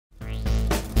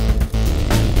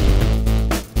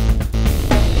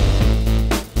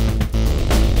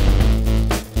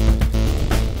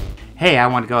Hey, I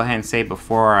want to go ahead and say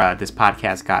before this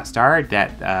podcast got started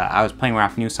that I was playing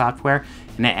with new software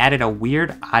and it added a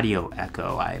weird audio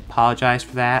echo. I apologize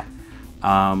for that.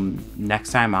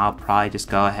 Next time I'll probably just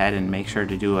go ahead and make sure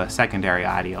to do a secondary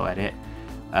audio edit.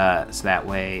 So that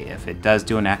way, if it does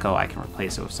do an echo, I can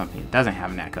replace it with something that doesn't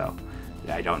have an echo.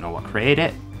 I don't know what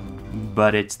created it,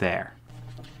 but it's there.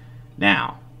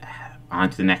 Now,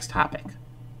 on to the next topic.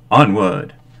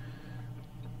 Onward!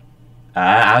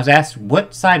 I was asked,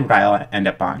 what side would I end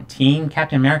up on? Team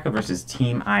Captain America versus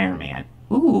Team Iron Man.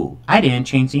 Ooh, I didn't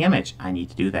change the image. I need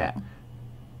to do that.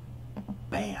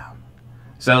 Bam.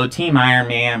 So, Team Iron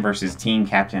Man versus Team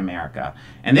Captain America.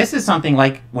 And this is something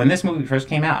like, when this movie first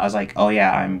came out, I was like, oh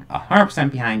yeah, I'm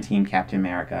 100% behind Team Captain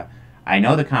America. I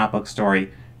know the comic book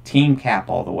story. Team Cap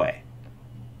all the way.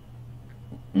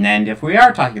 And if we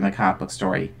are talking the comic book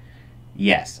story,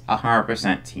 yes,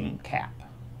 100% Team Cap.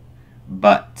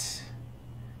 But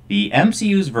the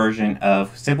MCU's version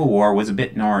of Civil War was a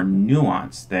bit more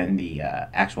nuanced than the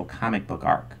actual comic book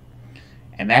arc.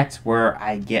 And that's where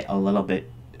I get a little bit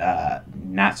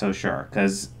not so sure.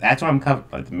 Because that's what I'm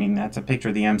covering. I mean, that's a picture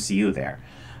of the MCU there.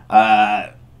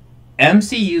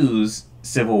 MCU's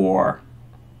Civil War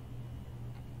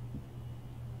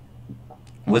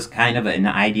was kind of an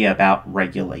idea about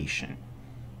regulation.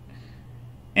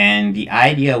 And the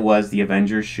idea was the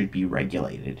Avengers should be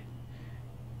regulated.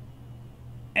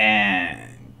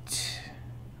 And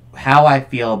how I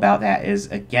feel about that is,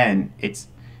 again, it's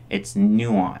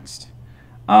nuanced.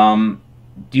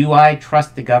 Do I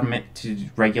trust the government to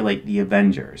regulate the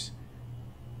Avengers?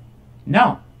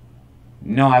 No.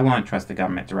 No, I won't trust the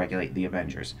government to regulate the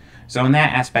Avengers. So in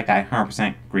that aspect, I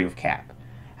 100% agree with Cap.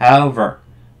 However,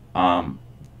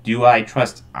 do I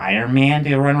trust Iron Man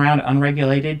to run around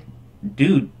unregulated?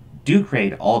 Dude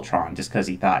create Ultron just because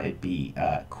he thought it'd be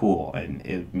cool and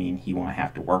it would mean he won't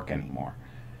have to work anymore.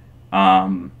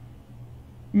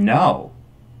 No.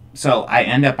 So I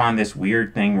end up on this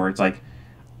weird thing where it's like,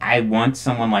 I want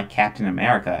someone like Captain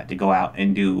America to go out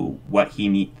and do what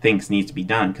he thinks needs to be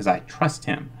done because I trust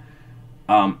him.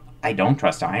 I don't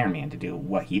trust Iron Man to do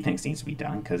what he thinks needs to be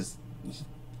done because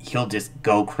he'll just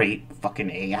go create fucking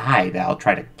AI that'll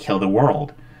try to kill the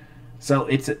world. So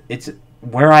it's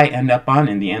where I end up on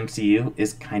in the MCU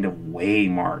is kind of way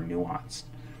more nuanced.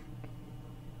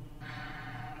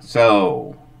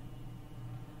 So,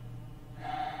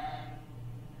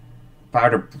 if I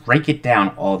were to break it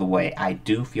down all the way, I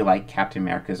do feel like Captain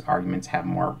America's arguments have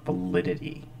more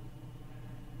validity.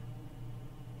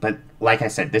 But like I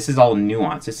said, this is all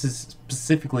nuance. This is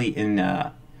specifically in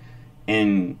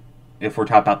if we're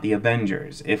talking about the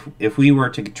Avengers. If we were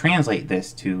to translate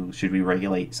this to should we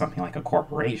regulate something like a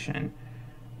corporation,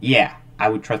 yeah, I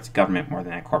would trust the government more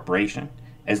than a corporation.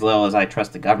 As little as I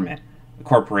trust the government, the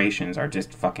corporations are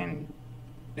just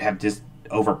have just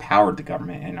overpowered the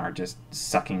government and are just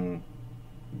sucking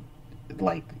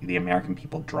like the American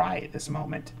people dry at this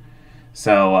moment.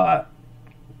 So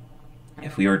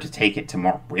if we were to take it to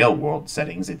more real world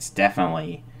settings, it's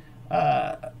definitely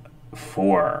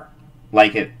for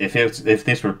like if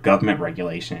this were government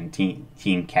regulation,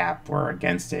 Team Cap were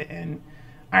against it and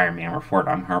Iron Man were for it,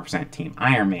 I'm 100% Team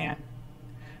Iron Man.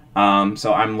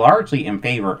 So I'm largely in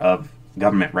favor of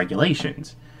government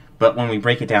regulations. But when we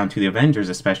break it down to the Avengers,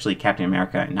 especially Captain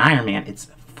America and Iron Man,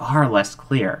 it's far less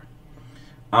clear.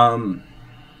 So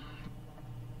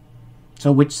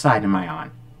which side am I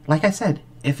on? Like I said,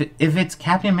 if it's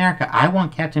Captain America, I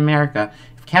want Captain America.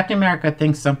 If Captain America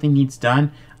thinks something needs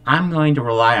done, I'm going to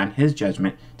rely on his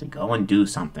judgment to go and do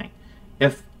something.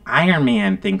 If Iron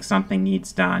Man thinks something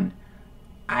needs done,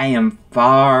 I am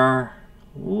far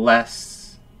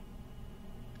less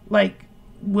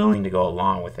willing to go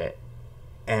along with it.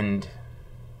 And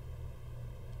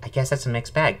I guess that's a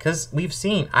mixed bag because we've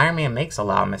seen Iron Man makes a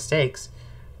lot of mistakes,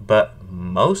 but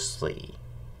mostly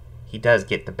he does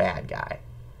get the bad guy.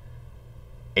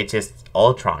 It just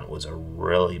Ultron was a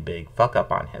really big fuck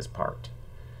up on his part.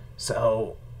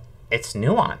 So it's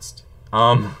nuanced.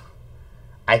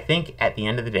 I think at the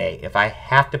end of the day, if I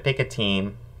have to pick a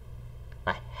team,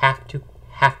 I have to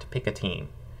pick a team,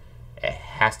 it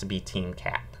has to be Team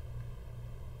Cap.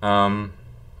 But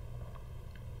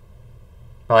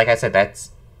like I said,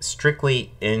 that's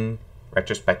strictly in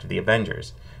retrospect of the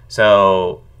Avengers.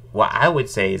 So what I would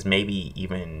say is maybe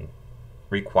even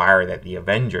require that the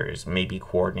Avengers maybe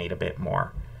coordinate a bit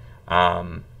more.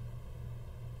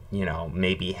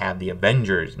 Maybe have the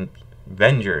Avengers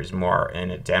more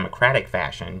in a democratic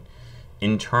fashion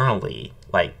internally,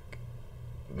 like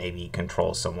maybe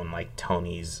control someone like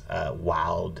Tony's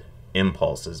wild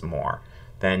impulses more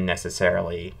than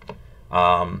necessarily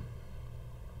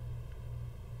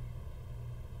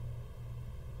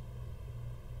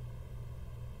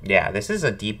Yeah, this is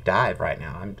a deep dive right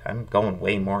now. I'm going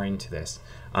way more into this.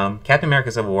 Captain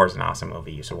America Civil War is an awesome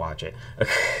movie. You should watch it.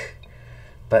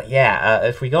 But yeah,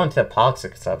 if we go into the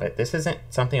politics of it, this isn't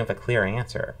something of a clear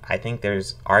answer. I think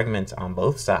there's arguments on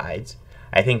both sides.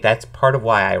 I think that's part of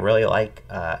why I really like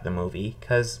the movie,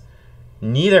 because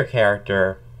neither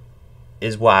character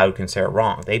is what I would consider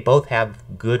wrong. They both have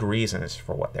good reasons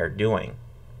for what they're doing.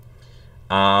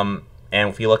 And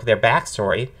if you look at their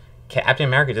backstory, Captain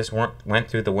America just went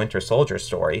through the Winter Soldier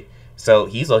story, so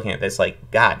he's looking at this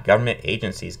like, God, government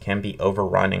agencies can be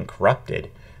overrun and corrupted.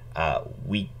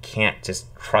 We can't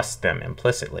just trust them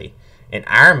implicitly. And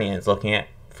Iron Man's looking at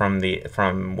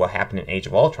from what happened in Age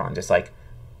of Ultron, just like,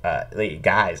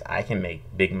 guys, I can make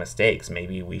big mistakes.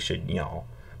 Maybe we should,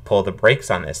 pull the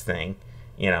brakes on this thing.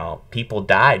 People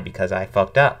died because I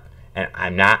fucked up, and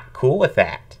I'm not cool with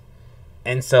that.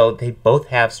 And so they both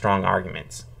have strong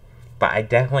arguments. But I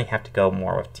definitely have to go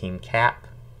more with Team Cap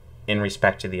in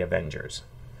respect to the Avengers.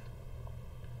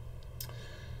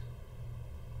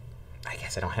 I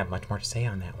guess I don't have much more to say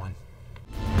on that one.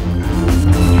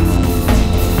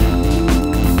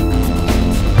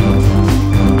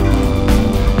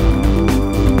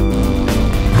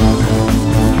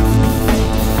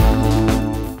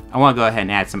 I want to go ahead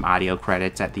and add some audio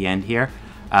credits at the end here.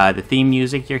 The theme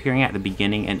music you're hearing at the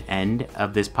beginning and end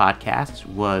of this podcast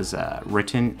was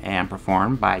written and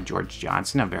performed by George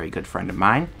Johnson, a very good friend of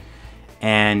mine.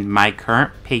 And my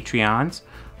current Patreons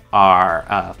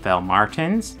are Fel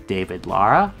Martins, David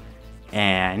Lara,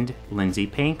 and Lindsay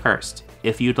Pankhurst.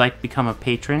 If you'd like to become a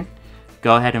patron,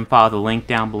 go ahead and follow the link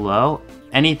down below.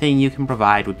 Anything you can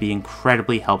provide would be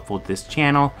incredibly helpful to this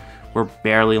channel. We're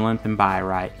barely limping by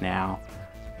right now.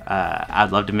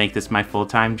 I'd love to make this my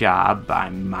full-time job, but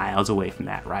I'm miles away from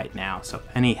that right now. So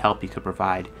any help you could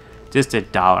provide, just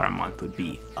 $1 a month would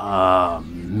be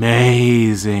amazing.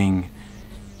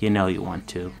 You know you want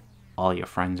to. All your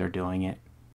friends are doing it.